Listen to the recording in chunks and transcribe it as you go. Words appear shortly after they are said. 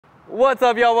What's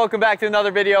up, y'all? Welcome back to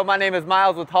another video. My name is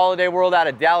Miles with Holiday World out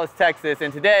of Dallas, Texas,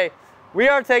 and today we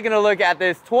are taking a look at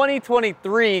this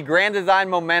 2023 Grand Design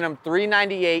Momentum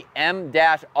 398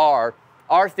 M-R.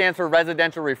 R stands for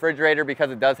residential refrigerator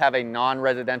because it does have a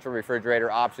non-residential refrigerator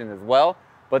option as well.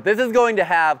 But this is going to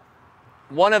have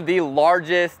one of the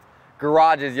largest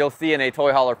garages you'll see in a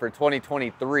toy hauler for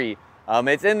 2023.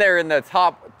 It's in there in the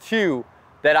top 2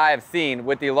 that I have seen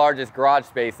with the largest garage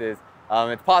spaces.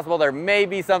 It's possible there may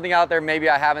be something out there maybe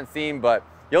I haven't seen, but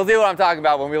you'll see what I'm talking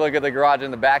about when we look at the garage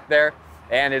in the back there.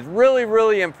 And it's really,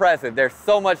 really impressive. There's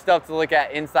so much stuff to look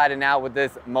at inside and out with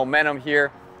this Momentum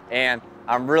here, and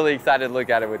I'm really excited to look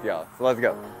at it with y'all. So let's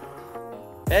go.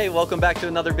 Hey, welcome back to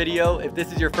another video. If this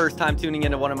is your first time tuning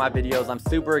into one of my videos, I'm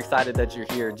super excited that you're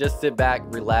here. Just sit back,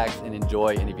 relax, and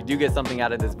enjoy. And if you do get something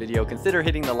out of this video, consider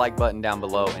hitting the like button down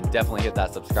below and definitely hit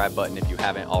that subscribe button if you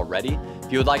haven't already.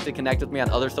 If you would like to connect with me on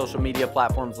other social media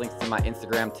platforms, links to my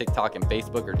Instagram, TikTok, and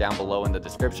Facebook are down below in the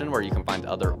description, where you can find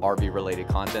other RV related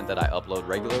content that I upload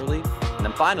regularly. And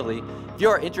then finally, if you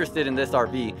are interested in this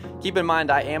RV, keep in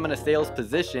mind I am in a sales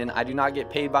position. I do not get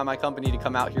paid by my company to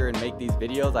come out here and make these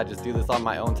videos. I just do this on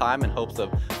my own time in hopes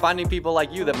of finding people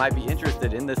like you that might be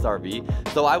interested in this RV.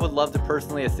 So I would love to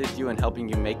personally assist you in helping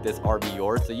you make this RV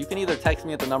yours. So you can either text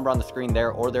me at the number on the screen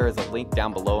there, or there is a link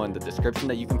down below in the description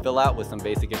that you can fill out with some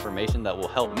basic information that will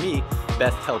help me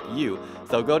best help you.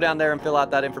 So go down there and fill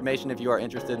out that information if you are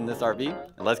interested in this RV,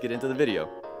 and let's get into the video.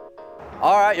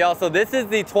 All right, y'all, so this is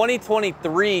the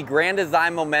 2023 Grand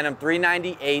Design Momentum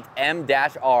 398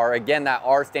 M-R. Again, that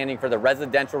R standing for the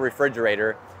residential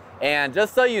refrigerator. And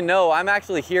just so you know, I'm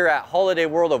actually here at Holiday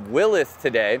World of Willis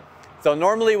today. So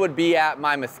normally would be at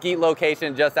my Mesquite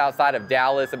location just outside of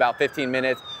Dallas, about 15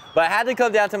 minutes. But I had to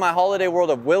come down to my Holiday World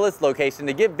of Willis location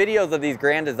to get videos of these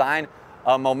Grand Design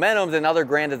Momentums and other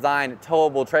Grand Design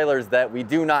towable trailers that we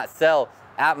do not sell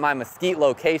at my Mesquite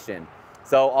location.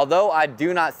 So although I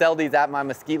do not sell these at my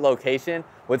Mesquite location,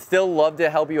 would still love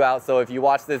to help you out. So if you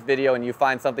watch this video and you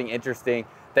find something interesting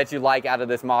that you like out of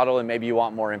this model, and maybe you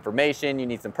want more information, you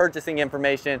need some purchasing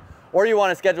information, or you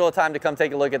want to schedule a time to come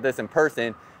take a look at this in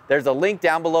person, there's a link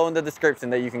down below in the description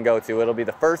that you can go to. It'll be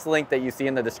the first link that you see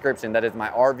in the description. That is my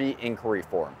RV inquiry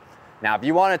form. Now, if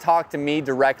you want to talk to me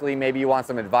directly, maybe you want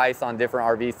some advice on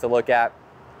different RVs to look at,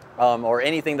 or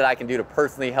anything that I can do to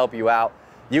personally help you out,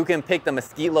 you can pick the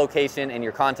Mesquite location and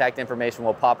your contact information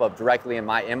will pop up directly in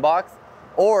my inbox.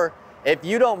 Or if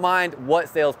you don't mind what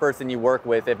salesperson you work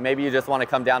with, if maybe you just want to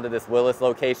come down to this Willis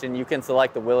location, you can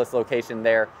select the Willis location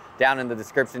there down in the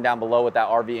description down below with that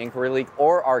RV inquiry link.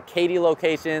 Or our Katy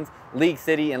locations, League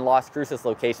City, and Las Cruces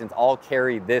locations all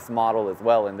carry this model as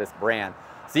well in this brand.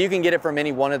 So you can get it from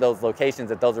any one of those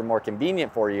locations if those are more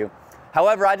convenient for you.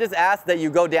 However, I just ask that you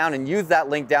go down and use that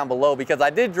link down below, because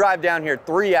I did drive down here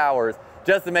 3 hours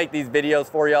just to make these videos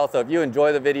for y'all. So if you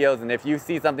enjoy the videos and if you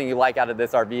see something you like out of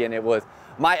this RV and it was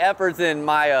my efforts and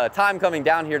my time coming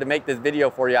down here to make this video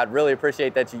for you, I'd really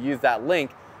appreciate that you use that link.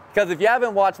 Because if you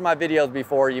haven't watched my videos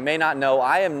before, you may not know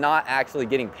I am not actually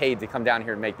getting paid to come down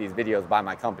here and make these videos by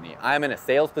my company. I am in a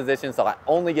sales position, so I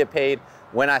only get paid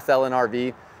when I sell an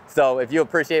RV. So if you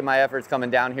appreciate my efforts coming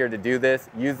down here to do this,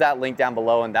 use that link down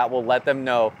below, and that will let them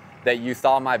know that you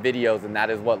saw my videos and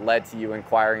that is what led to you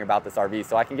inquiring about this RV,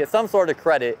 so I can get some sort of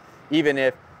credit even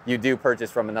if you do purchase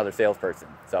from another salesperson.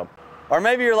 So, or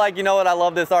maybe you're like, you know what, I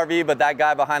love this RV, but that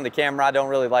guy behind the camera, I don't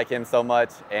really like him so much.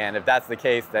 And if that's the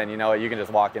case, then you know what, you can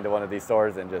just walk into one of these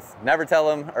stores and just never tell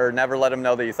them or never let them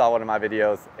know that you saw one of my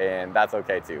videos, and that's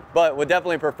okay too. But would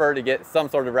definitely prefer to get some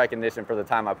sort of recognition for the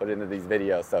time I put into these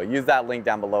videos. So use that link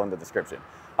down below in the description.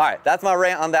 All right, that's my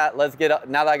rant on that. Let's get,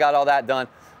 now that I got all that done,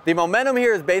 the Momentum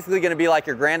here is basically going to be like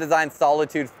your Grand Design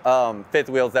Solitude fifth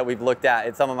wheels that we've looked at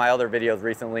in some of my other videos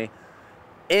recently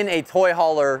in a toy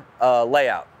hauler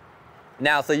layout.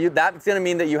 Now, so that's going to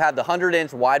mean that you have the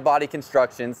 100-inch wide body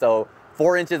construction, so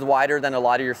 4 inches wider than a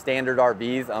lot of your standard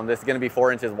RVs. This is going to be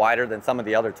 4 inches wider than some of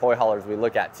the other toy haulers we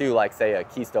look at too, like say a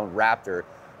Keystone Raptor,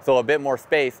 so a bit more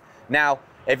space. Now,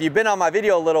 if you've been on my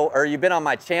video a little, or you've been on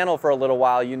my channel for a little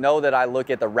while, you know that I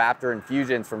look at the Raptor and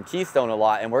Fusions from Keystone a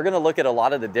lot, and we're going to look at a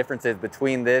lot of the differences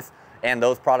between this and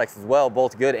those products as well,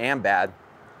 both good and bad,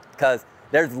 because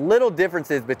there's little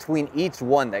differences between each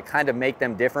one that kind of make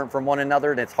them different from one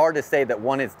another, and it's hard to say that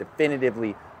one is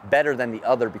definitively better than the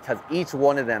other because each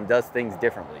one of them does things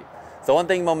differently. So one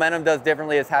thing Momentum does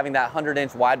differently is having that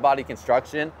 100-inch wide body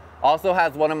construction. Also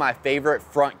has one of my favorite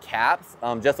front caps,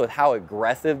 just with how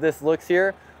aggressive this looks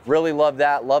here. Really love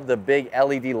that. Love the big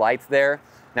LED lights there.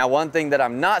 Now, one thing that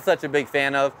I'm not such a big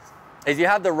fan of is you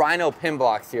have the Rhino pin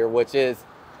box here, which is,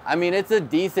 I mean, it's a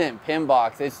decent pin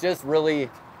box. It's just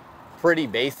really pretty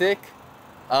basic.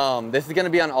 This is gonna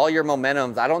be on all your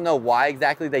Momenums. I don't know why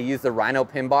exactly they use the Rhino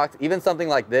pin box. Even something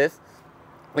like this,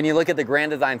 when you look at the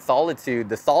Grand Design Solitude,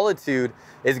 the Solitude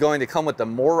is going to come with the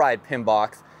MORryde pin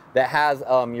box that has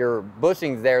your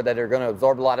bushings there that are gonna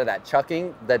absorb a lot of that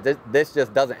chucking that this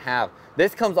just doesn't have.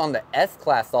 This comes on the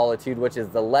S-Class Solitude, which is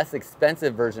the less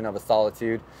expensive version of a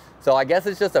Solitude. So I guess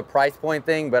it's just a price point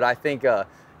thing, but I think the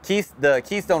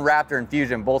Keystone Raptor and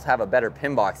Fusion both have a better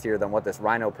pin box here than what this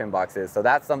Rhino pin box is. So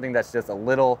that's something that's just a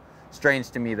little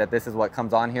strange to me that this is what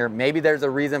comes on here. Maybe there's a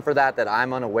reason for that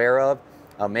I'm unaware of.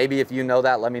 Maybe if you know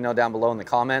that, let me know down below in the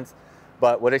comments.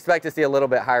 But would expect to see a little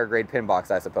bit higher grade pin box,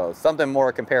 I suppose. Something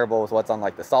more comparable with what's on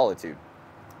like the Solitude.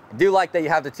 I do like that you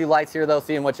have the 2 lights here though,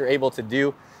 seeing what you're able to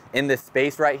do in this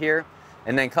space right here.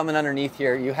 And then coming underneath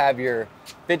here, you have your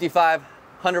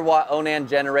 5500 watt Onan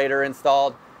generator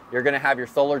installed. You're gonna have your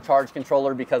solar charge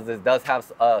controller because this does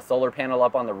have a solar panel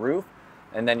up on the roof.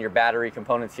 And then your battery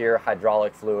components here,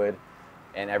 hydraulic fluid,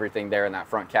 and everything there in that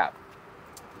front cap.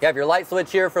 You have your light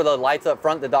switch here for the lights up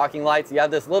front, the docking lights. You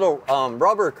have this little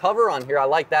rubber cover on here. I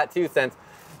like that too, since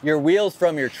your wheels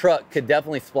from your truck could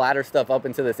definitely splatter stuff up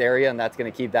into this area, and that's gonna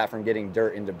keep that from getting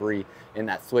dirt and debris in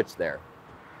that switch there.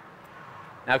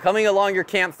 Now coming along your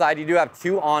campsite, you do have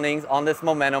 2 awnings on this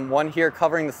Momenum, one here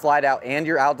covering the slide out and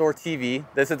your outdoor TV.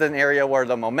 This is an area where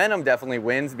the Momenum definitely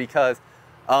wins because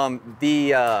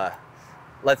the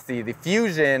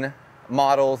Fusion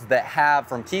models that have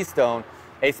from Keystone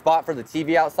a spot for the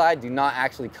TV outside do not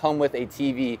actually come with a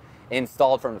TV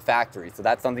installed from the factory. So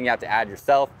that's something you have to add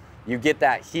yourself. You get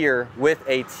that here with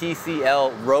a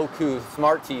TCL Roku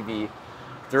Smart TV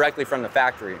directly from the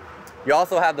factory. You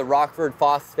also have the Rockford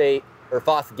Fosgate,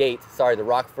 the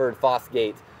Rockford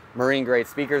Fosgate marine grade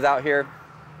speakers out here,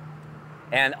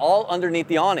 and all underneath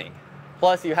the awning.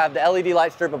 Plus you have the LED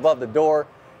light strip above the door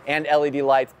and LED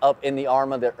lights up in the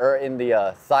arm of the, or in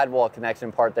the sidewall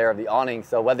connection part there of the awning.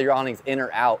 So whether your awning's in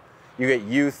or out, you get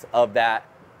use of that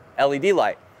LED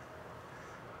light.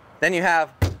 Then you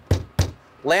have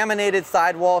laminated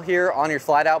sidewall here on your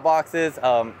slide out boxes.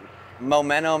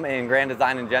 Momentum and Grand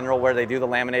Design in general, where they do the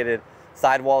laminated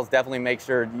sidewalls, definitely make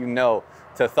sure you know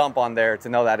to thump on there to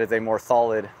know that is a more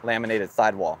solid laminated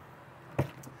sidewall.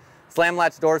 Slam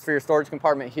latch doors for your storage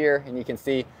compartment here, and you can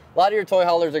see a lot of your toy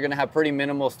haulers are going to have pretty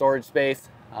minimal storage space,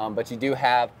 but you do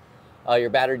have your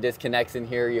battery disconnects in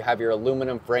here. You have your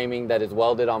aluminum framing that is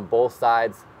welded on both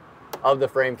sides of the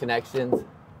frame connections.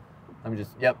 Let me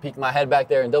just, peek my head back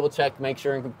there and double check, make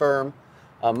sure and confirm.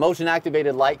 Motion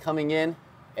activated light coming in,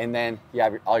 and then you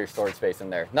have all your storage space in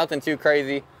there. Nothing too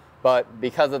crazy, but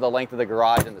because of the length of the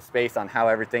garage and the space on how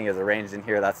everything is arranged in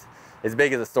here, that's as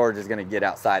big as the storage is going to get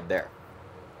outside there.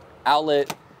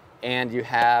 Outlet, and you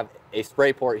have a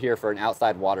spray port here for an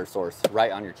outside water source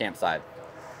right on your campsite.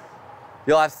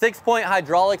 You'll have 6-point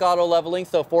hydraulic auto leveling,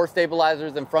 so 4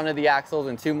 stabilizers in front of the axles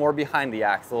and 2 more behind the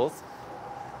axles.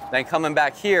 Then coming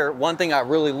back here, one thing I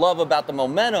really love about the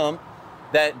Momentum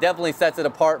that definitely sets it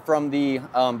apart from the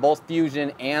both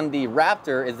Fusion and the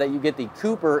Raptor is that you get the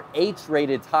Cooper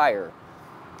H-rated tire.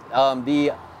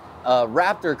 The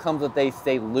Raptor comes with a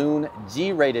Saloon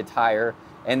G-rated tire,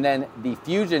 and then the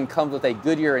Fusion comes with a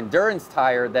Goodyear Endurance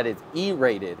tire that is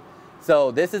E-rated. So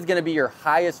this is gonna be your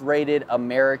highest rated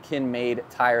American-made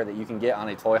tire that you can get on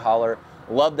a toy hauler.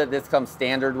 Love that this comes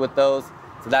standard with those,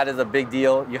 so that is a big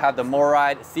deal. You have the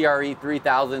MORryde CRE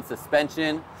 3000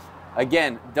 suspension.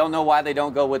 Again, don't know why they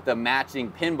don't go with the matching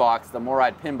pin box, the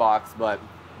MORryde pin box, but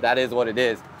that is what it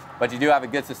is. But you do have a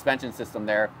good suspension system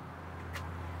there.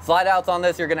 Slide outs on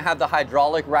this, you're gonna have the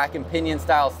hydraulic rack and pinion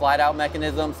style slide out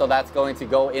mechanism, so that's going to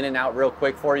go in and out real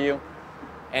quick for you.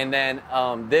 And then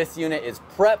this unit is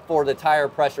prepped for the tire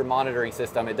pressure monitoring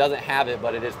system. It doesn't have it,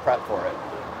 but it is prepped for it.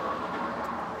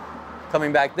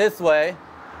 Coming back this way,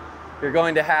 you're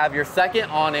going to have your second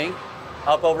awning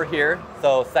up over here.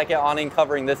 So second awning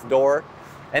covering this door.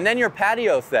 And then your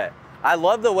patio set. I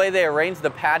love the way they arranged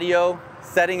the patio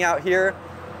setting out here,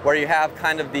 where you have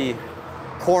kind of the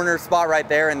corner spot right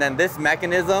there, and then this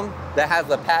mechanism that has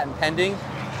the patent pending,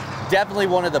 definitely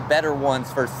one of the better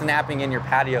ones for snapping in your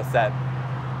patio set.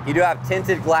 You do have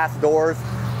tinted glass doors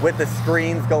with the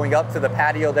screens going up to the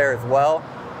patio there as well,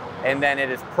 and then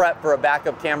it is prepped for a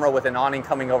backup camera with an awning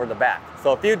coming over the back.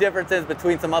 So a few differences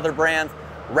between some other brands.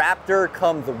 Raptor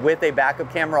comes with a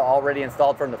backup camera already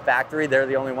installed from the factory. They're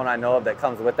the only one I know of that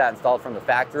comes with that installed from the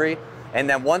factory. And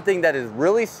then one thing that is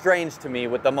really strange to me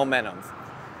with the Momentums,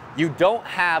 you don't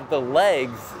have the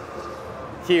legs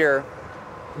here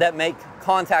that make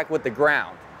contact with the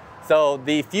ground. So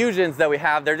the Fusions that we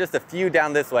have, they're just a few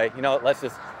down this way. You know,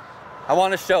 I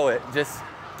want to show it, just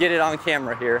get it on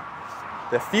camera here.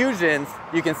 The Fusions,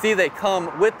 you can see they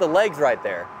come with the legs right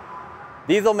there.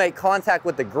 These will make contact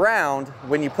with the ground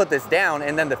when you put this down,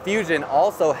 and then the Fusion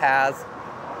also has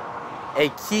a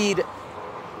keyed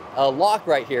lock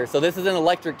right here. So this is an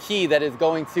electric key that is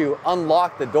going to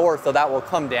unlock the door, so that will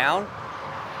come down.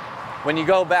 When you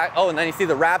go back, oh, and then you see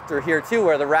the Raptor here too,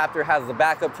 where the Raptor has the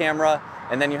backup camera,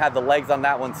 and then you have the legs on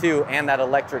that one too, and that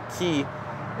electric key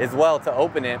as well to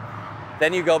open it.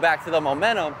 Then you go back to the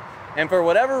Momentum, and for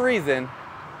whatever reason,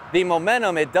 the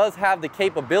Momentum, it does have the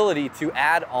capability to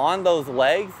add on those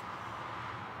legs.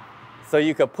 So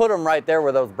you could put them right there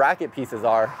where those bracket pieces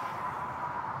are,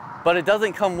 but it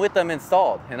doesn't come with them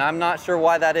installed. And I'm not sure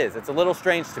why that is. It's a little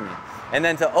strange to me. And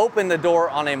then to open the door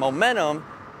on a Momentum,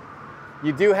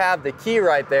 you do have the key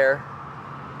right there,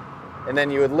 and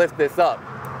then you would lift this up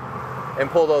and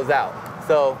pull those out.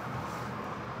 So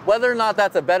whether or not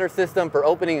that's a better system for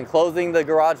opening and closing the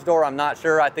garage door, I'm not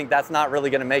sure. I think that's not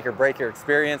really gonna make or break your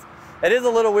experience. It is a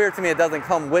little weird to me it doesn't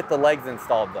come with the legs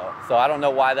installed though. So I don't know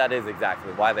why that is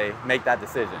exactly, why they make that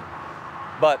decision.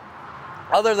 But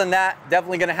other than that,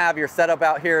 definitely gonna have your setup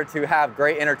out here to have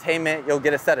great entertainment. You'll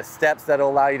get a set of steps that'll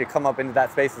allow you to come up into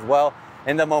that space as well.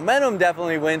 And the Momentum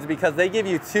definitely wins because they give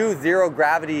you 2 zero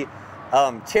gravity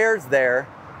chairs there.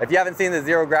 If you haven't seen the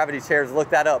zero gravity chairs, look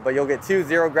that up, but you'll get 2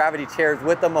 zero gravity chairs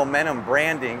with the Momentum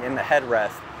branding in the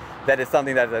headrest. That is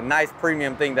something that is a nice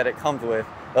premium thing that it comes with.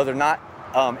 Those are not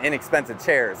inexpensive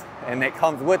chairs, and it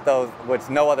comes with those, which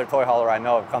no other toy hauler I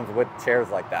know of comes with chairs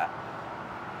like that.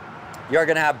 You're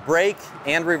gonna have brake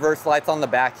and reverse lights on the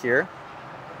back here.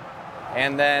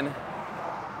 And then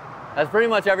that's pretty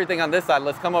much everything on this side.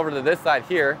 Let's come over to this side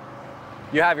here.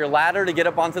 You have your ladder to get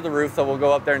up onto the roof, so we'll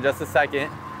go up there in just a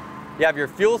second. You have your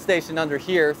fuel station under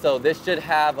here, so this should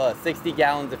have 60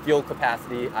 gallons of fuel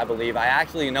capacity, I believe. I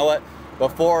actually, you know what,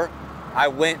 before I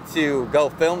went to go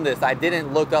film this, I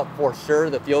didn't look up for sure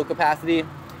the fuel capacity.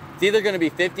 It's either gonna be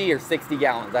 50 or 60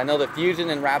 gallons. I know the Fusion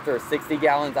and Raptor are 60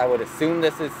 gallons. I would assume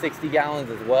this is 60 gallons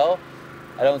as well.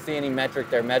 I don't see any metric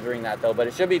there measuring that though, but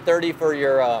it should be 30 for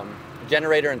your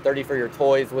generator and 30 for your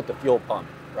toys with the fuel pump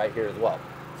right here as well.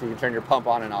 So you can turn your pump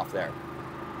on and off there.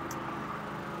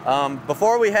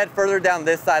 Before we head further down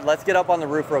this side, let's get up on the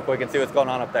roof real quick and see what's going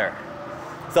on up there.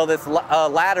 So this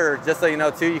ladder, just so you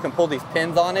know too, you can pull these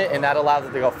pins on it and that allows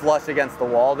it to go flush against the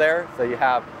wall there.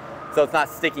 So it's not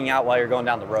sticking out while you're going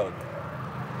down the road.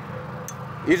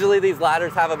 Usually these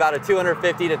ladders have about a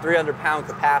 250 to 300 pound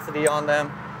capacity on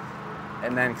them.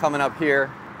 And then coming up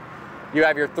here, you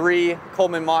have your 3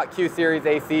 Coleman Mach Q Series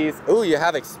ACs. Ooh, you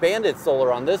have expanded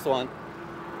solar on this one.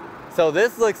 So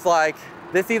this looks like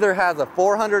this either has a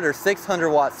 400 or 600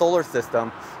 watt solar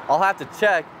system. I'll have to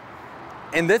check.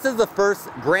 And this is the first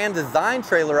Grand Design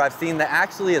trailer I've seen that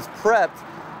actually is prepped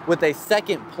with a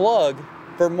second plug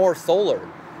for more solar.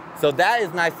 So that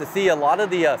is nice to see. A lot of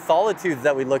the Solitudes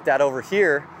that we looked at over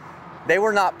here, they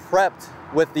were not prepped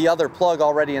with the other plug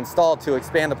already installed to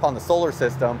expand upon the solar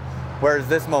system, whereas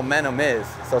this Momentum is.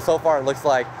 So far it looks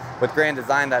like with Grand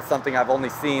Design, that's something I've only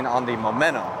seen on the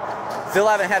Momentum. Still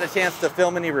haven't had a chance to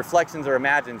film any reflections or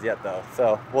imagines yet though,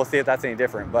 so we'll see if that's any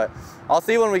different. But I'll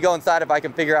see when we go inside if I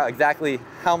can figure out exactly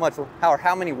how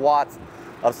many watts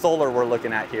of solar we're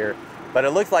looking at here. But it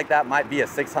looks like that might be a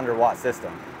 600 watt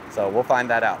system, so we'll find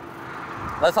that out.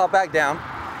 Let's hop back down.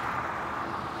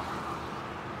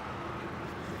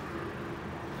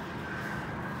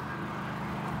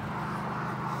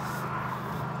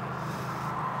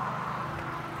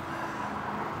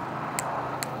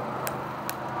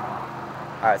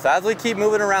 All right, so as we keep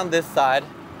moving around this side,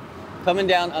 coming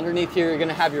down underneath here, you're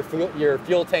gonna have your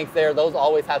fuel tanks there. Those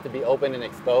always have to be open and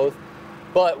exposed.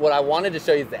 But what I wanted to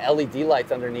show you is the LED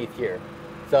lights underneath here.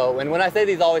 So when I say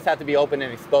these always have to be open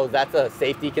and exposed, that's a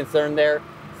safety concern there,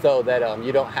 so that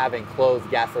you don't have enclosed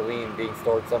gasoline being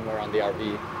stored somewhere on the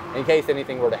RV in case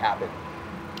anything were to happen.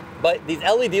 But these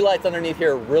LED lights underneath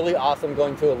here are really awesome,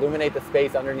 going to illuminate the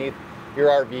space underneath your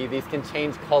RV. These can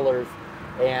change colors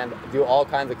and do all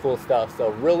kinds of cool stuff.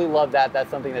 So really love that. That's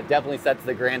something that definitely sets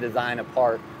the Grand Design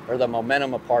apart, or the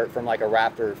Momentum apart, from like a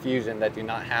Raptor or Fusion that do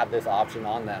not have this option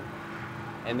on them.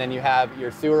 And then you have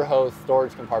your sewer hose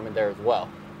storage compartment there as well.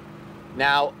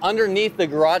 Now underneath the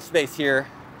garage space here,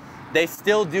 they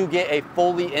still do get a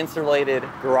fully insulated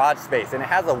garage space, and it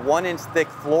has a 1-inch thick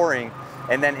flooring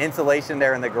and then insulation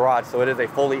there in the garage. So it is a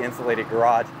fully insulated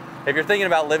garage if you're thinking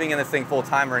about living in this thing full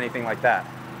time or anything like that.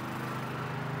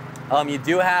 You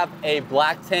do have a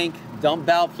black tank dump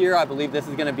valve here. I believe this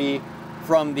is going to be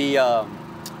from the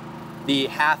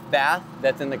half bath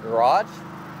that's in the garage.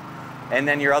 And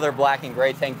then your other black and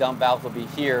gray tank dump valves will be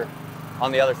here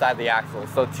on the other side of the axle.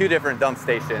 So 2 different dump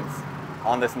stations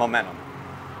on this Momentum.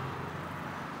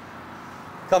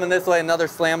 Coming this way, another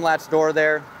slam latch door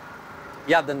there.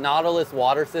 You have the Nautilus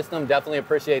water system. Definitely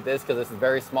appreciate this because this is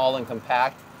very small and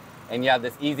compact. And you have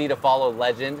this easy to follow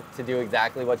legend to do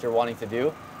exactly what you're wanting to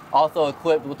do. Also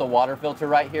equipped with a water filter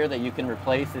right here that you can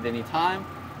replace at any time.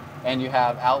 And you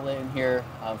have outlet in here,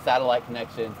 satellite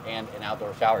connections, and an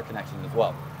outdoor shower connection as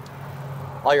well.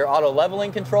 All your auto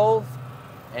leveling controls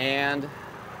and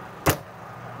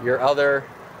your other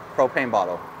propane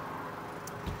bottle.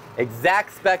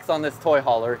 Exact specs on this toy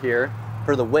hauler here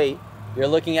for the weight. You're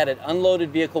looking at an unloaded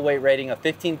vehicle weight rating of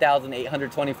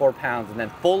 15,824 pounds, and then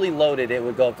fully loaded it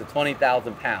would go up to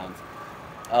 20,000 pounds.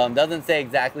 Doesn't say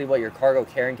exactly what your cargo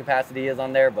carrying capacity is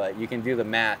on there, but you can do the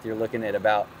math. You're looking at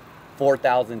about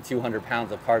 4,200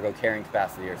 pounds of cargo carrying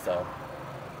capacity or so.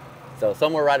 So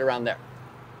somewhere right around there.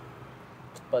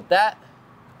 But that's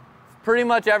pretty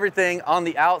much everything on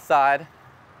the outside.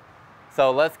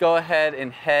 So let's go ahead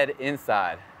and head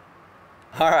inside.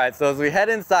 All right, so as we head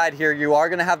inside here, you are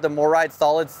gonna have the MORryde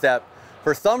solid step.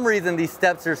 For some reason, these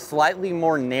steps are slightly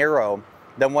more narrow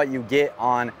than what you get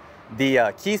on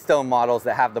the Keystone models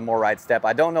that have the MORryde step.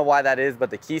 I don't know why that is, but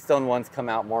the Keystone ones come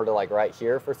out more to like right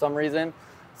here for some reason.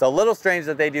 So a little strange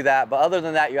that they do that, but other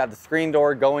than that, you have the screen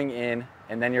door going in,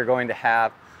 and then you're going to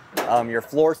have your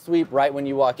floor sweep right when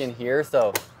you walk in here.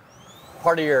 So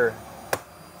part of your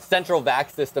central vac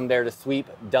system there to sweep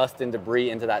dust and debris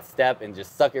into that step and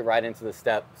just suck it right into the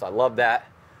step. So I love that.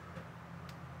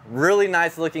 Really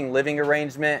nice looking living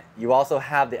arrangement. You also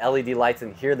have the LED lights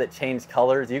in here that change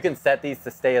colors. You can set these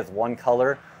to stay as one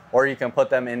color, or you can put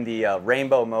them in the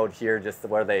rainbow mode here, just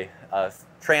where they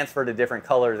transfer to different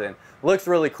colors, and looks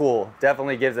really cool.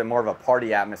 Definitely gives it more of a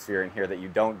party atmosphere in here that you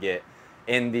don't get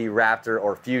in the Raptor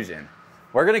or Fusion.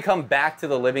 We're gonna come back to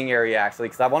the living area actually,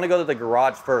 because I wanna go to the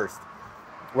garage first,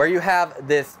 where you have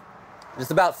this just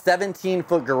about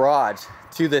 17-foot garage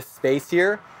to this space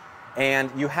here, and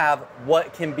you have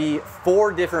what can be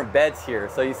 4 different beds here.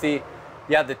 So you see,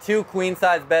 you have the 2 queen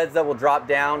size beds that will drop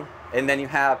down, and then you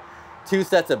have 2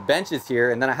 sets of benches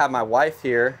here, and then I have my wife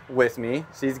here with me.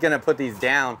 She's gonna put these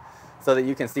down so that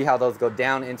you can see how those go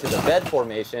down into the bed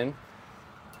formation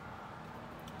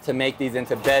to make these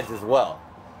into beds as well.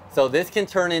 So this can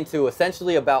turn into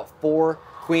essentially about 4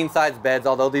 queen size beds,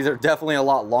 although these are definitely a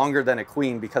lot longer than a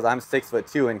queen because I'm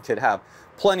 6'2" and could have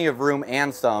plenty of room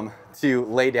and some to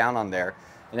lay down on there.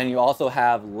 And then you also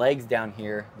have legs down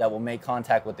here that will make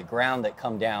contact with the ground that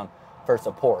come down for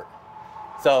support.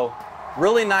 So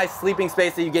really nice sleeping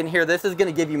space that you get in here. This is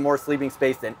gonna give you more sleeping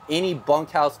space than any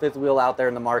bunkhouse fifth wheel out there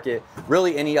in the market,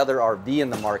 really any other RV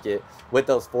in the market with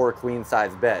those 4 queen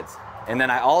size beds. And then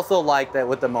I also like that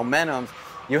with the Momentums,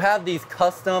 you have these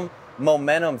custom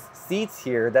Momentum seats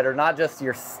here that are not just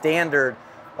your standard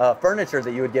furniture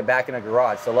that you would get back in a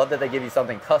garage. So love that they give you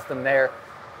something custom there.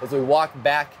 As we walk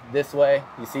back this way,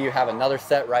 you see you have another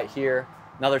set right here,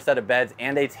 another set of beds,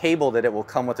 and a table that it will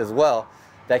come with as well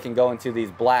that can go into these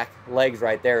black legs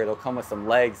right there. It'll come with some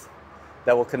legs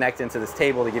that will connect into this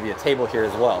table to give you a table here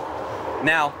as well.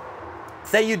 Now,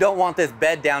 say you don't want this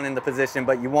bed down in the position,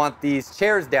 but you want these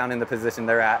chairs down in the position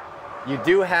they're at. You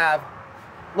do have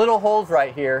little holes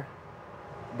right here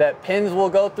that pins will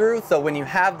go through. So when you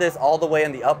have this all the way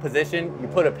in the up position, you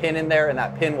put a pin in there and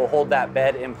that pin will hold that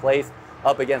bed in place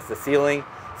up against the ceiling.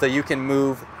 So you can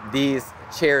move these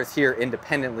chairs here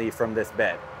independently from this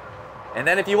bed. And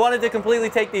then if you wanted to completely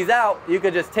take these out, you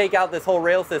could just take out this whole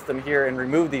rail system here and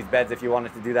remove these beds if you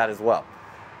wanted to do that as well.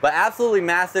 But absolutely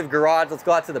massive garage. Let's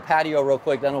go out to the patio real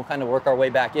quick, then we'll kind of work our way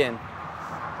back in.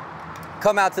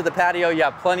 Come out to the patio, you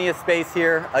have plenty of space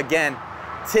here. Again,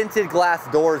 tinted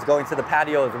glass doors going to the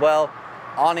patio as well,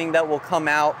 awning that will come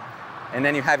out, and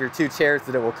then you have your 2 chairs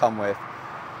that it will come with.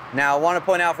 Now I want to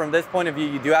point out from this point of view,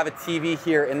 you do have a TV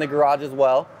here in the garage as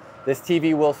well. This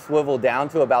TV will swivel down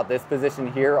to about this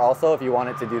position here also if you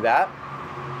wanted to do that.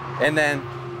 And then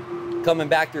coming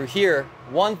back through here,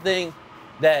 one thing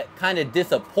that kind of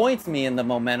disappoints me in the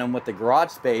Momentum with the garage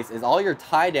space is all your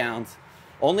tie downs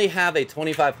only have a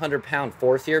 2,500 pound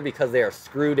force here because they are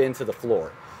screwed into the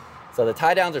floor. So the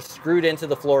tie downs are screwed into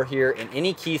the floor here in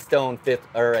any Keystone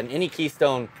any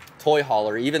Keystone toy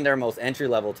hauler, even their most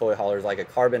entry-level toy haulers like a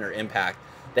Carbon or Impact,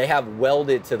 they have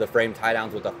welded to the frame tie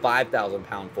downs with a 5,000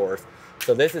 pound force.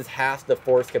 So this is half the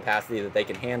force capacity that they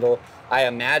can handle. I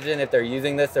imagine if they're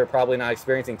using this, they're probably not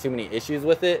experiencing too many issues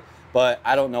with it, but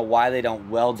I don't know why they don't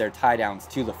weld their tie downs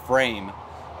to the frame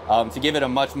to give it a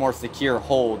much more secure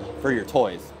hold for your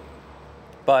toys.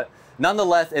 But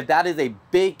nonetheless, if that is a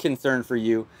big concern for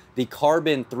you, the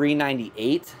Carbon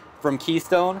 398 from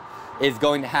Keystone is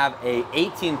going to have a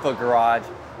 18-foot garage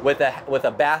with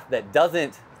a bath that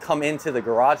doesn't come into the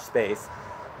garage space.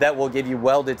 that will give you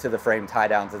welded to the frame tie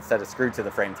downs instead of screwed to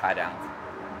the frame tie downs.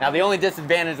 Now the only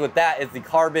disadvantage with that is the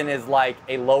carbon is like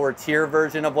a lower tier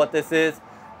version of what this is,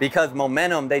 because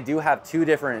Momentum, they do have two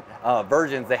different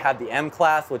versions. They have the M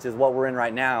class, which is what we're in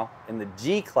right now, and the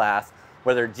G class,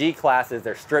 where their G class is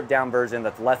their stripped down version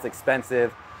that's less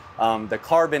expensive. The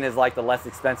carbon is like the less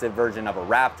expensive version of a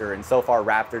Raptor, and so far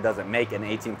Raptor doesn't make an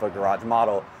 18-foot garage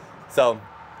model. So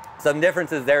some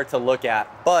differences there to look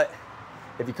at. But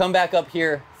if you come back up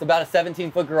here, it's about a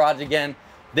 17-foot garage again.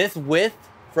 This width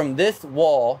from this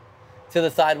wall to the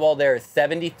sidewall there is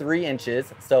 73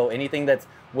 inches. So anything that's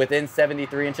within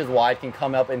 73 inches wide can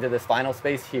come up into this final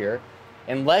space here.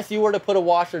 Unless you were to put a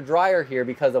washer dryer here,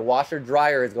 because a washer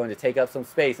dryer is going to take up some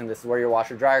space, and this is where your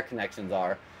washer dryer connections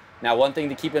are. Now, one thing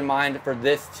to keep in mind for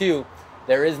this too,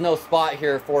 there is no spot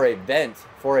here for a vent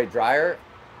for a dryer.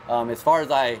 As far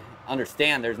as I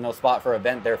understand, there's no spot for a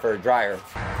vent there for a dryer.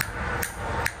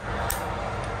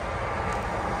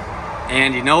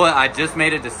 And you know what? I just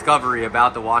made a discovery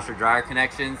about the washer dryer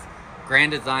connections.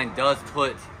 Grand Design does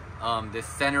put this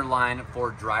center line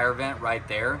for dryer vent right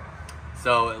there.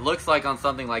 So it looks like on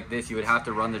something like this, you would have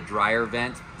to run the dryer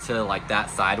vent to like that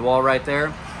sidewall right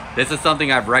there. This is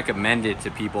something I've recommended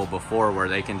to people before, where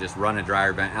they can just run a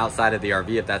dryer vent outside of the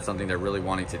RV if that's something they're really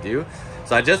wanting to do.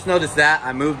 So I just noticed that.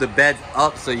 I moved the beds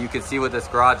up so you can see what this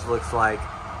garage looks like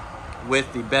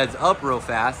with the beds up real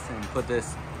fast, and put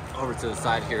this over to the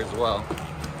side here as well.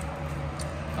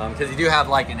 Because you do have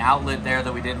like an outlet there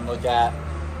that we didn't look at,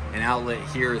 an outlet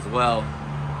here as well,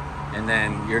 and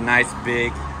then your nice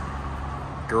big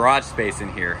garage space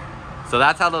in here. So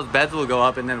that's how those beds will go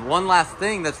up. And then one last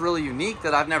thing that's really unique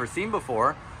that I've never seen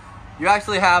before, you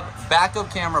actually have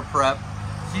backup camera prep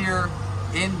here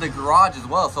in the garage as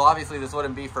well. So obviously this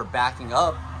wouldn't be for backing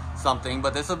up something,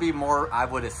 but this will be more, I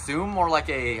would assume, more like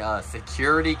a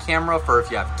security camera for if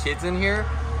you have kids in here.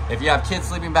 If you have kids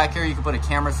sleeping back here, you can put a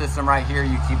camera system right here.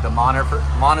 You keep the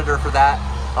monitor for that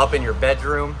up in your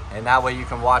bedroom, and that way you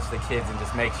can watch the kids and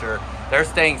just make sure they're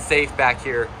staying safe back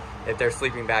here if they're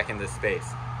sleeping back in this space.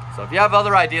 So if you have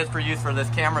other ideas for use for this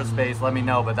camera space, let me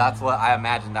know, but that's what I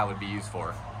imagine that would be used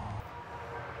for.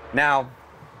 Now,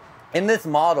 in this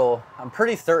model, I'm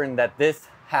pretty certain that this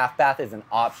half bath is an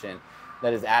option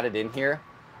that is added in here.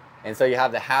 And so you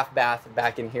have the half bath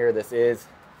back in here. This is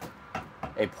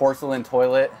a porcelain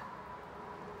toilet,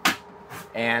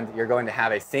 and you're going to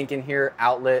have a sink in here,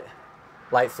 outlet,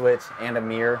 light switch, and a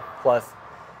mirror, plus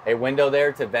a window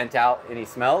there to vent out any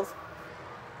smells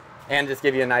and just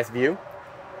give you a nice view.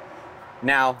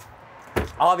 Now,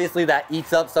 obviously that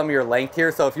eats up some of your length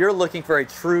here. So if you're looking for a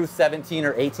true 17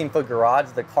 or 18-foot garage,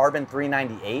 the Carbon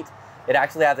 398, it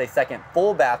actually has a second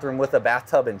full bathroom with a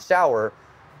bathtub and shower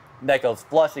that goes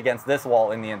flush against this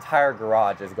wall, and the entire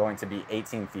garage is going to be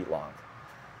 18 feet long.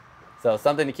 So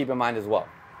something to keep in mind as well.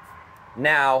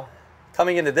 Now,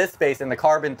 coming into this space in the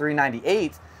Carbon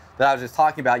 398 that I was just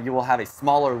talking about, you will have a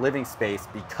smaller living space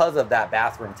because of that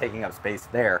bathroom taking up space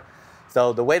there.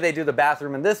 So the way they do the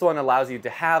bathroom in this one allows you to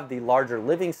have the larger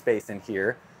living space in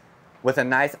here with a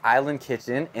nice island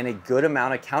kitchen and a good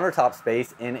amount of countertop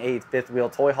space in a fifth wheel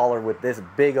toy hauler with this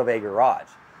big of a garage.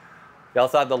 You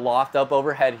also have the loft up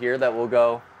overhead here that will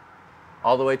go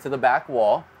all the way to the back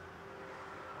wall.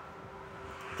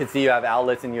 You can see you have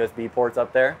outlets and USB ports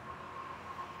up there.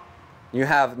 You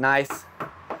have nice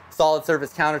solid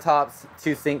surface countertops,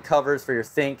 2 sink covers for your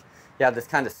sink. You have this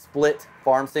kind of split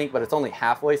farm sink, but it's only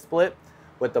halfway split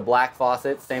with the black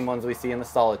faucets, same ones we see in the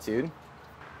Solitude.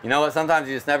 You know what, sometimes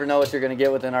you just never know what you're gonna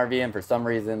get with an RV, and for some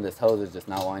reason this hose is just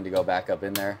not wanting to go back up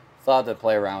in there. So I'll have to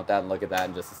play around with that and look at that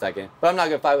in just a second. But I'm not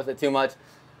gonna fight with it too much.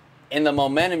 In the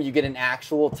Momentum, you get an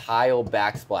actual tile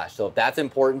backsplash. So if that's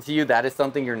important to you, that is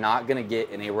something you're not gonna get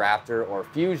in a Raptor or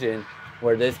Fusion,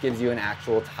 where this gives you an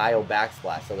actual tile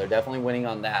backsplash. So they're definitely winning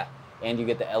on that. And you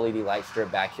get the LED light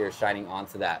strip back here shining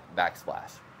onto that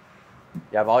backsplash.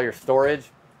 You have all your storage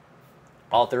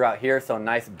all throughout here. So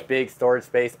nice big storage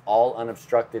space, all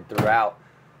unobstructed throughout.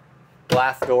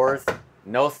 Glass doors,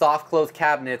 no soft close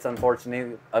cabinets,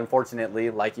 unfortunately,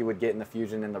 like you would get in the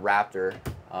Fusion and the Raptor.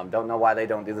 Don't know why they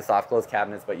don't do the soft close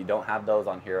cabinets, but you don't have those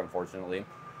on here, unfortunately.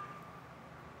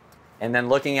 And then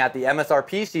looking at the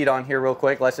MSRP sheet on here real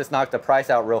quick, let's just knock the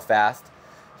price out real fast.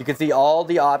 You can see all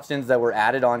the options that were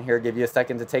added on here. Give you a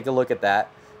second to take a look at that.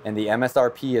 And the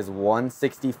MSRP is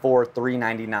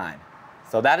 $164,399.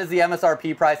 So that is the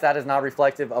MSRP price. That is not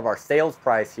reflective of our sales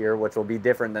price here, which will be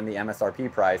different than the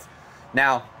MSRP price.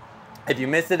 Now, if you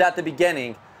missed it at the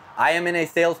beginning, I am in a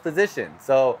sales position.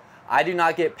 So I do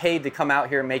not get paid to come out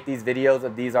here and make these videos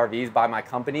of these RVs by my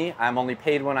company. I'm only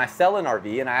paid when I sell an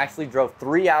RV, and I actually drove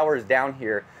 3 hours down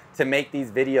here to make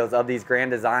these videos of these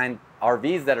Grand Design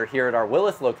RVs that are here at our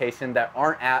Willis location that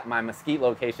aren't at my Mesquite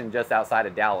location just outside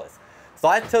of Dallas. So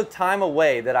I took time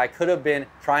away that I could have been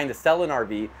trying to sell an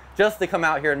RV just to come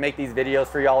out here and make these videos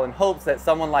for y'all in hopes that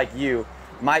someone like you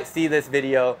might see this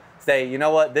video, say, you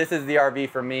know what, this is the RV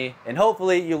for me, and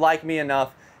hopefully you like me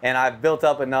enough and I've built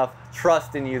up enough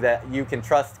trust in you that you can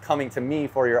trust coming to me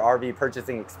for your RV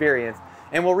purchasing experience,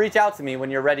 and will reach out to me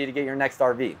when you're ready to get your next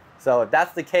RV. So if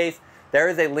that's the case, there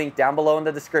is a link down below in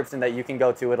the description that you can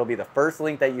go to. It'll be the first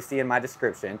link that you see in my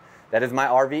description. That is my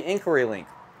RV inquiry link.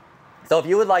 So if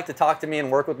you would like to talk to me and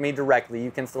work with me directly,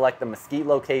 you can select the Mesquite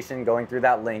location going through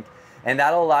that link, and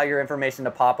that'll allow your information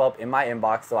to pop up in my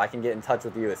inbox so I can get in touch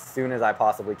with you as soon as I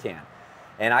possibly can.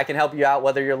 And I can help you out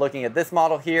whether you're looking at this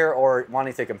model here or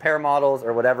wanting to compare models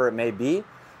or whatever it may be.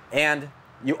 And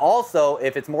you also,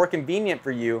 if it's more convenient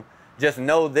for you, just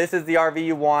know this is the RV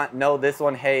you want. Know this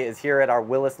one, hey, is here at our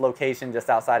Willis location just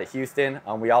outside of Houston.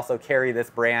 We also carry this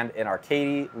brand in our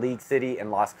Katy, League City, and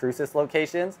Las Cruces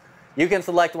locations. You can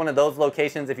select one of those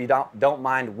locations if you don't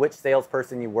mind which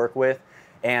salesperson you work with,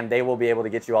 and they will be able to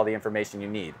get you all the information you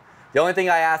need. The only thing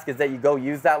I ask is that you go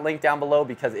use that link down below,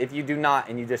 because if you do not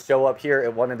and you just show up here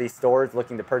at one of these stores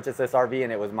looking to purchase this RV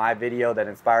and it was my video that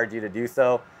inspired you to do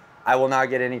so, I will not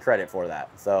get any credit for that.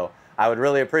 So I would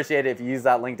really appreciate it if you use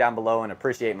that link down below and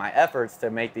appreciate my efforts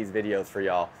to make these videos for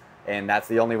y'all. And that's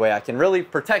the only way I can really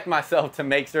protect myself to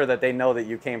make sure that they know that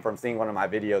you came from seeing one of my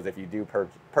videos if you do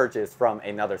purchase from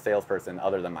another salesperson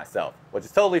other than myself, which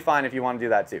is totally fine if you want to do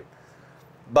that too.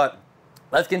 But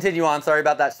let's continue on. Sorry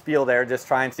about that spiel there. Just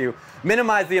trying to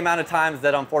minimize the amount of times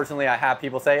that unfortunately I have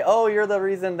people say, oh, you're the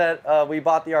reason that we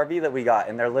bought the RV that we got.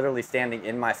 And they're literally standing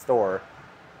in my store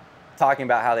talking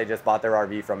about how they just bought their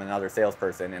RV from another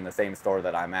salesperson in the same store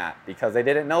that I'm at, because they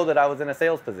didn't know that I was in a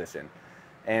sales position.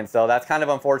 And so that's kind of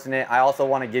unfortunate. I also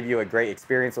want to give you a great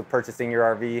experience with purchasing your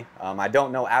RV. I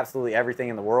don't know absolutely everything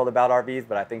in the world about RVs,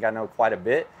 but I think I know quite a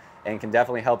bit and can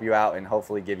definitely help you out and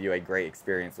hopefully give you a great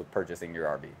experience with purchasing your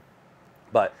RV.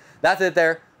 But that's it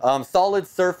there. Solid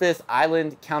surface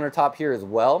island countertop here as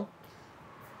well.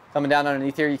 Coming down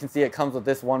underneath here, you can see it comes with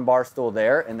this one bar stool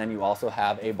there, and then you also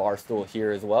have a bar stool here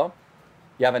as well.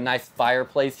 You have a nice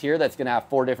fireplace here that's going to have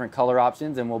 4 different color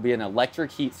options and will be an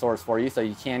electric heat source for you, so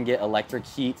you can get electric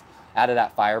heat out of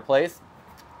that fireplace.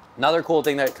 Another cool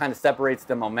thing that kind of separates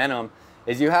the Momentum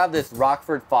is you have this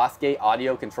Rockford Fosgate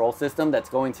audio control system that's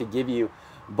going to give you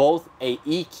both a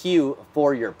EQ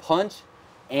for your punch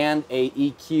and a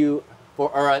EQ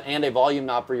for, and a volume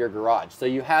knob for your garage. So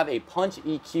you have a punch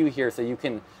EQ here, so you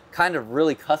can kind of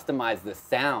really customize the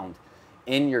sound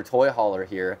in your toy hauler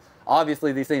here.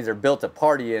 Obviously these things are built to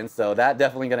party in, so that's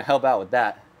definitely going to help out with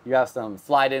that. You have some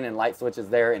slide in and light switches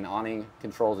there and awning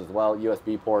controls as well,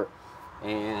 USB port,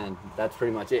 and that's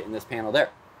pretty much it in this panel there.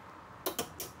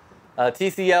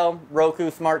 TCL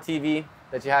Roku Smart TV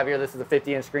that you have here. This is a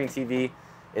 50-inch screen TV.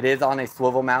 It is on a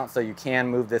swivel mount, so you can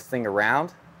move this thing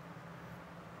around.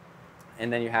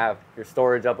 And then you have your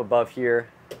storage up above here.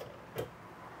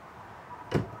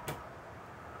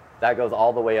 That goes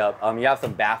all the way up. You have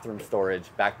some bathroom storage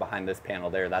back behind this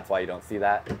panel there. That's why you don't see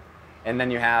that. And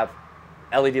then you have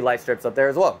LED light strips up there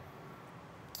as well.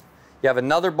 You have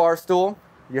another bar stool.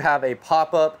 You have a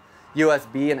pop-up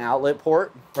USB and outlet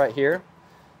port right here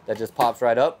that just pops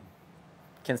right up.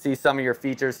 You can see some of your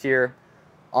features here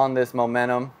on this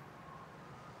Momentum.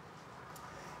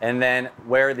 And then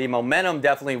where the Momentum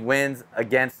definitely wins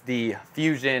against the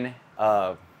Fusion,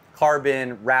 Carbon,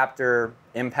 Raptor,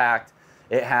 Impact,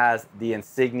 it has the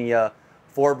Insignia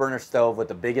 4-burner stove with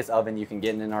the biggest oven you can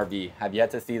get in an RV. Have yet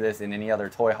to see this in any other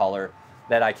toy hauler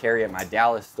that I carry at my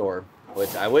Dallas store,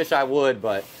 which I wish I would,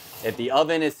 but if the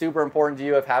oven is super important to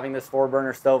you, if having this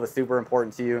 4-burner stove is super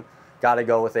important to you, gotta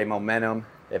go with a Momentum.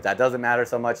 If that doesn't matter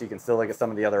so much, you can still look at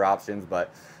some of the other options,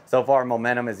 but so far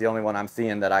Momentum is the only one I'm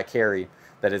seeing that I carry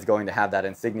that is going to have that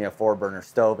Insignia 4-burner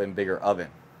stove and bigger oven.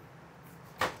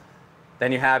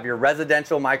 Then you have your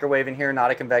residential microwave in here, not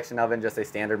a convection oven, just a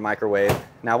standard microwave.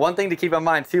 Now, one thing to keep in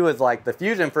mind too is like the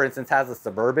Fusion, for instance, has a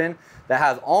Suburban that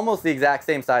has almost the exact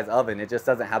same size oven. It just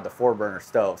doesn't have the 4-burner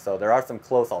stove. So there are some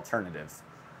close alternatives.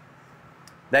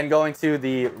 Then going to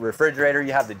the refrigerator,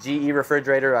 you have the GE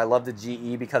refrigerator. I love the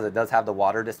GE because it does have the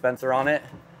water dispenser on it.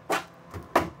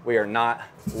 We are not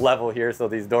level here, so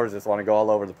these doors just want to go all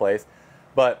over the place.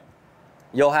 But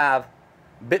you'll have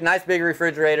nice big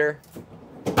refrigerator,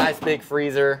 nice big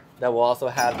freezer that will also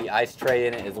have the ice tray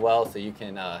in it as well, so you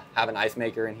can have an ice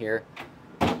maker in here.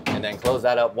 And and then close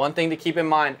that up. One thing to keep in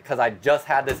mind, because I just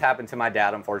had this happen to my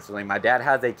dad, unfortunately. My dad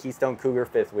has a Keystone Cougar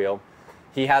fifth wheel.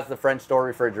 He has the French door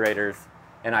refrigerators,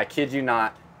 and I kid you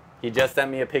not, he just sent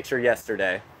me a picture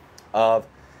yesterday of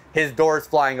his doors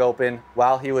flying open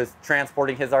while he was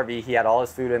transporting his RV. He had all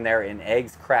his food in there and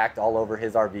eggs cracked all over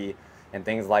his RV and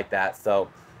things like that. So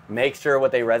make sure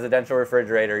with a residential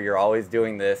refrigerator, you're always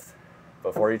doing this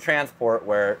before you transport,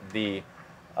 where the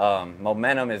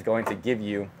momentum is going to give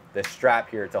you the strap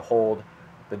here to hold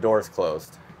the doors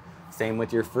closed. Same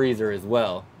with your freezer as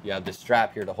well. You have the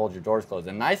strap here to hold your doors closed.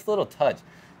 A nice little touch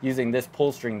using this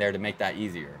pull string there to make that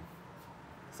easier.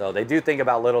 So they do think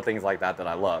about little things like that that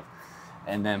I love.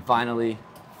 And then finally,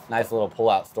 nice little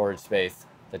pull-out storage space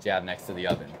that you have next to the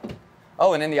oven.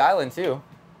 Oh, and in the island too,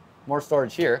 more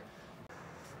storage here.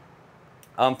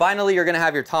 Finally, you're gonna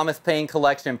have your Thomas Paine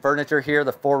collection furniture here,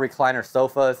 the 4 recliner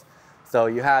sofas. So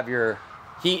you have your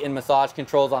heat and massage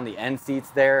controls on the end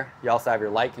seats there. You also have your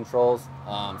light controls.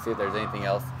 See if there's anything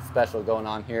else special going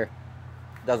on here.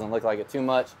 Doesn't look like it too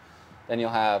much. Then you'll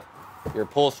have your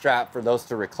pull strap for those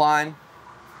to recline.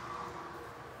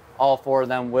 All 4 of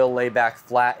them will lay back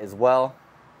flat as well.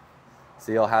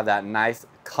 So you'll have that nice,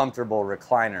 comfortable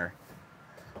recliner.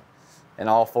 And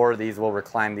all 4 of these will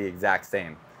recline the exact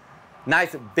same.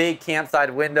 Nice big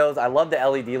campside windows. I love the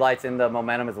LED lights in the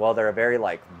Momentum as well. They're a very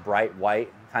like bright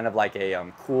white, kind of like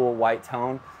a cool white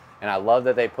tone. And I love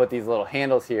that they put these little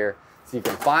handles here so you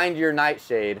can find your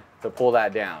nightshade to pull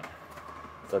that down.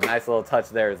 So nice little touch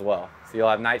there as well. So you'll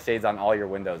have nightshades on all your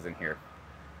windows in here.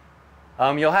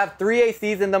 You'll have 3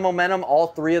 ACs in the Momentum. All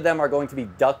 3 of them are going to be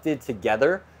ducted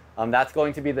together. That's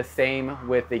going to be the same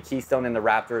with the Keystone and the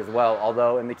Raptor as well.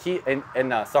 Although in the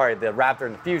the Raptor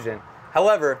and the Fusion.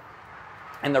 However,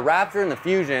 in the Raptor and the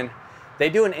Fusion, they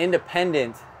do an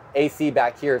independent AC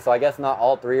back here. So I guess not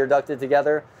all 3 are ducted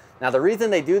together. Now the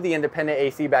reason they do the independent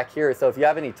AC back here is so if you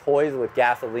have any toys with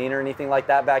gasoline or anything like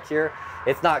that back here,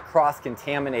 it's not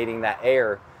cross-contaminating that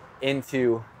air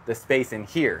into the space in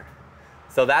here.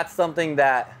 So that's something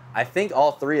that I think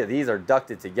all 3 of these are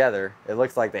ducted together. It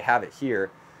looks like they have it here,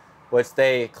 which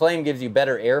they claim gives you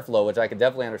better airflow, which I can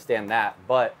definitely understand that.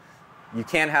 But you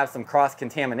can have some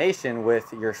cross-contamination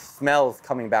with your smells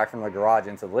coming back from the garage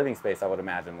into the living space, I would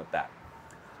imagine, with that.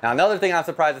 Now, another thing I'm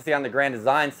surprised to see on the Grand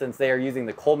Design, since they are using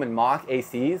the Coleman Mach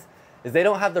ACs, is they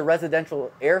don't have the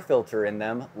residential air filter in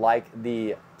them like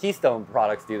the Keystone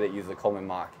products do that use the Coleman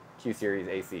Mach Q-Series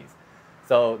ACs.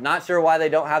 So not sure why they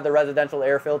don't have the residential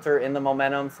air filter in the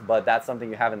Momentums, but that's something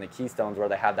you have in the Keystones where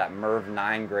they have that MERV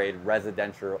 9 grade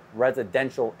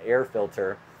residential air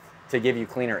filter to give you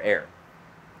cleaner air.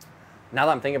 Now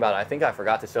that I'm thinking about it, I think I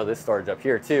forgot to show this storage up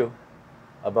here too,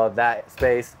 above that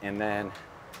space, and then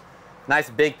nice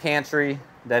big pantry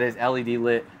that is LED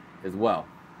lit as well.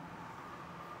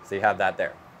 So you have that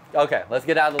there. Okay, let's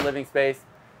get out of the living space.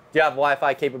 Do you have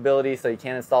Wi-Fi capability, so you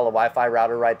can install a Wi-Fi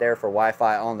router right there for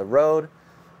Wi-Fi on the road.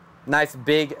 Nice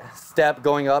big step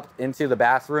going up into the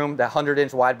bathroom. That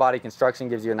 100-inch wide body construction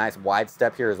gives you a nice wide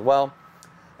step here as well.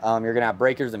 You're gonna have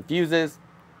breakers and fuses.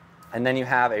 And then you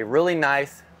have a really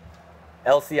nice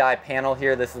LCI panel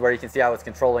here. This is where you can see how it's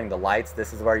controlling the lights.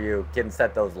 This is where you can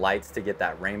set those lights to get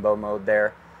that rainbow mode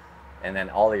there. And then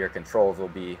all of your controls will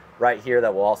be right here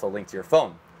that will also link to your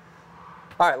phone.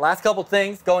 All right, last couple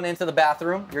things going into the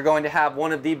bathroom. You're going to have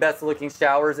one of the best looking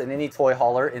showers in any toy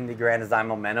hauler in the Grand Design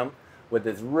Momentum with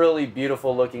this really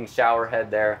beautiful looking shower head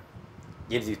there.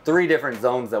 Gives you 3 different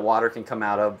zones that water can come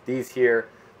out of. These here,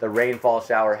 the rainfall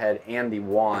shower head and the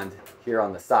wand here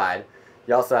on the side.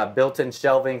 You also have built-in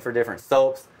shelving for different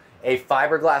soaps, a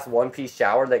fiberglass one-piece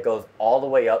shower that goes all the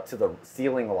way up to the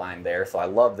ceiling line there, so I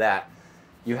love that.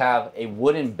 You have a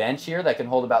wooden bench here that can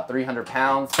hold about 300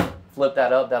 pounds. Flip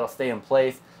that up, that'll stay in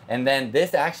place. And then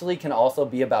this actually can also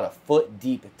be about a foot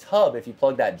deep tub if you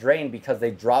plug that drain, because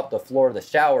they drop the floor of the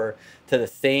shower to the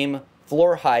same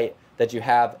floor height that you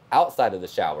have outside of the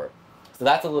shower. So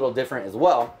that's a little different as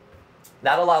well.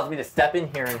 That allows me to step in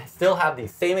here and still have the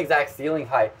same exact ceiling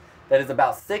height that is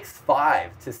about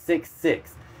 6'5" to 6'6"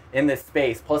 in this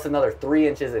space, plus another 3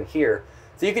 inches in here.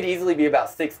 So you could easily be about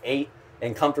 6'8"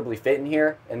 and comfortably fit in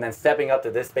here. And then stepping up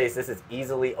to this space, this is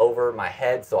easily over my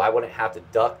head, so I wouldn't have to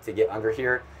duck to get under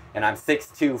here. And I'm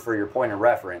 6'2" for your point of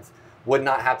reference. Would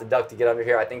not have to duck to get under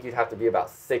here. I think you'd have to be about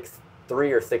 6'3"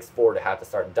 or 6'4" to have to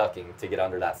start ducking to get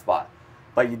under that spot.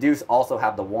 But you do also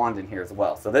have the wand in here as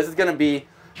well. So this is gonna be,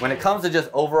 when it comes to just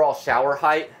overall shower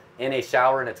height, in a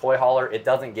shower in a toy hauler, it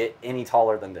doesn't get any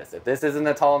taller than this. If this isn't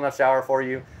a tall enough shower for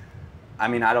you, I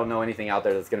mean, I don't know anything out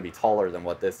there that's gonna be taller than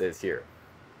what this is here.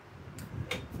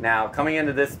 Now, coming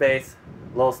into this space,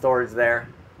 little storage there.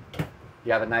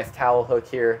 You have a nice towel hook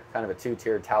here, kind of a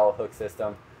two-tiered towel hook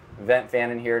system. Vent fan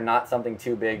in here, not something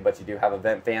too big, but you do have a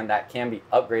vent fan that can be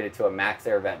upgraded to a max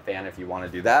air vent fan if you want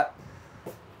to do that.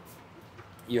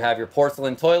 You have your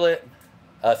porcelain toilet,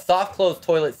 a soft close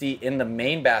toilet seat in the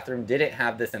main bathroom. Didn't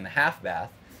have this in the half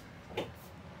bath.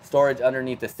 Storage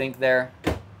underneath the sink there.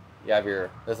 You have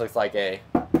your, this looks like a,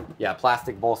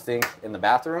 plastic bowl sink in the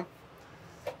bathroom.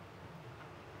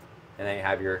 And then you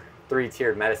have your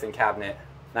three-tiered medicine cabinet,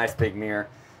 nice big mirror.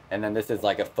 And then this is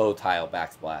like a faux tile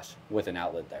backsplash with an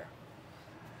outlet there.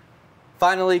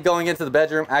 Finally, going into the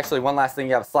bedroom, actually one last thing,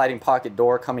 you have a sliding pocket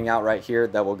door coming out right here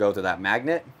that will go to that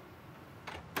magnet.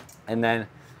 And then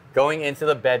going into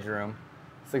the bedroom,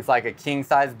 this looks like a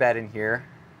king-size bed in here.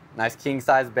 Nice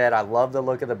king-size bed. I love the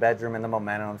look of the bedroom and the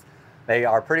Momenums. They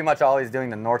are pretty much always doing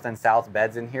the north and south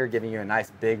beds in here, giving you a nice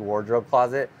big wardrobe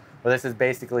closet. Where this is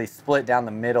basically split down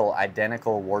the middle,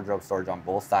 identical wardrobe storage on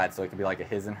both sides, so it could be like a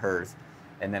his and hers.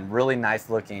 And then really nice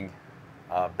looking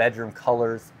bedroom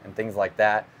colors and things like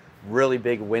that. Really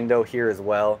big window here as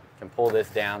well. You can pull this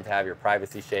down to have your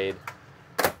privacy shade.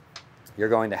 You're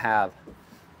going to have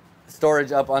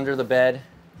storage up under the bed.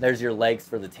 There's your legs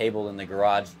for the table in the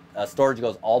garage. Storage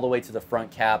goes all the way to the front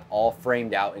cap, all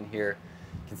framed out in here.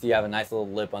 You can see you have a nice little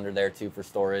lip under there too for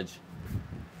storage.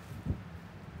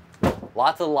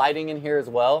 Lots of lighting in here as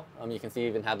well. You can see you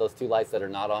even have those two lights that are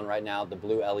not on right now. The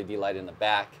blue LED light in the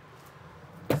back.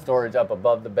 Storage up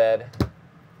above the bed.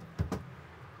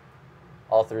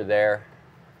 All through there.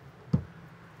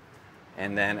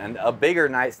 And then a bigger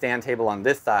nightstand table on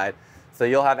this side. So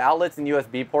you'll have outlets and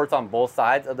USB ports on both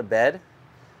sides of the bed.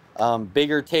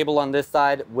 Bigger table on this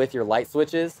side with your light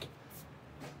switches.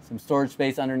 Some storage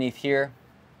space underneath here.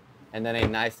 And then a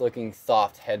nice looking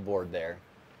soft headboard there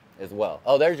as well.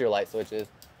 Oh, there's your light switches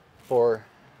for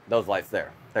those lights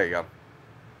there. There you go.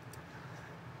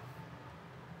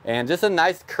 And just a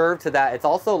nice curve to that. It's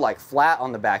also like flat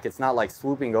on the back. It's not like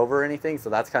swooping over or anything,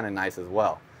 so that's kind of nice as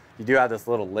well. You do have this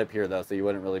little lip here though, so you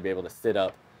wouldn't really be able to sit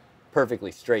up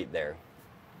perfectly straight there.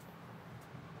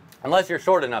 Unless you're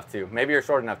short enough to. Maybe you're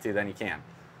short enough to, then you can.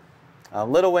 A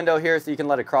little window here so you can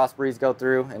let a cross breeze go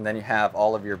through, and then you have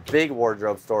all of your big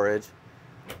wardrobe storage.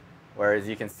 Whereas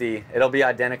you can see, it'll be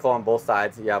identical on both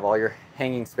sides. You have all your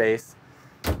hanging space,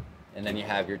 and then you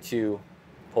have your two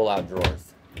pull-out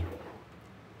drawers.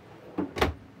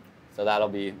 So that'll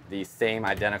be the same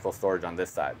identical storage on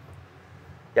this side.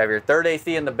 You have your third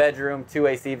AC in the bedroom, two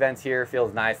AC vents here.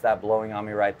 Feels nice, that blowing on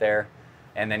me right there.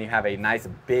 And then you have a nice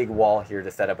big wall here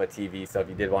to set up a TV. So if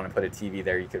you did want to put a TV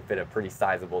there, you could fit a pretty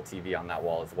sizable TV on that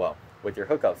wall as well, with your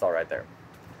hookups all right there.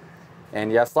 And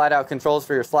you have slide out controls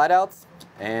for your slide outs,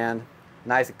 and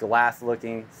nice glass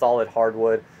looking solid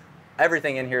hardwood.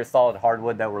 Everything in here is solid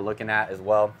hardwood that we're looking at as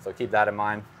well, so keep that in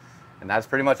mind. And that's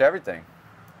pretty much everything.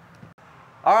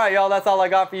 All right, y'all, that's all I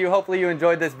got for you. Hopefully you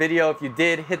enjoyed this video. If you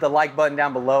did, hit the like button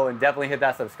down below, and definitely hit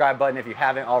that subscribe button if you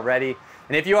haven't already.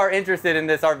 And if you are interested in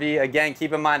this RV, again,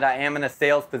 keep in mind I am in a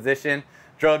sales position.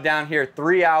 Drove down here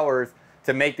 3 hours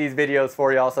to make these videos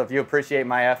for y'all, so if you appreciate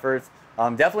my efforts,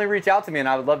 definitely reach out to me, and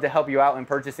I would love to help you out in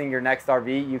purchasing your next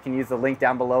RV. You can use the link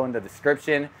down below in the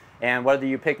description, and whether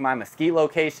you pick my Mesquite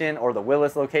location or the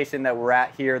Willis location that we're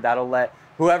at here, that'll let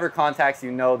whoever contacts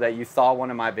you know that you saw one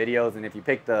of my videos. And if you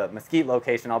pick the Mesquite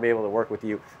location, I'll be able to work with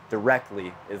you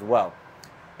directly as well.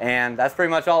 And that's pretty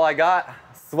much all I got.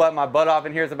 Sweat my butt off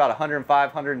in here. It's about 105,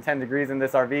 110 degrees in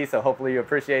this RV, so hopefully you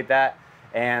appreciate that.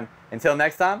 And until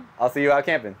next time, I'll see you out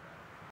camping.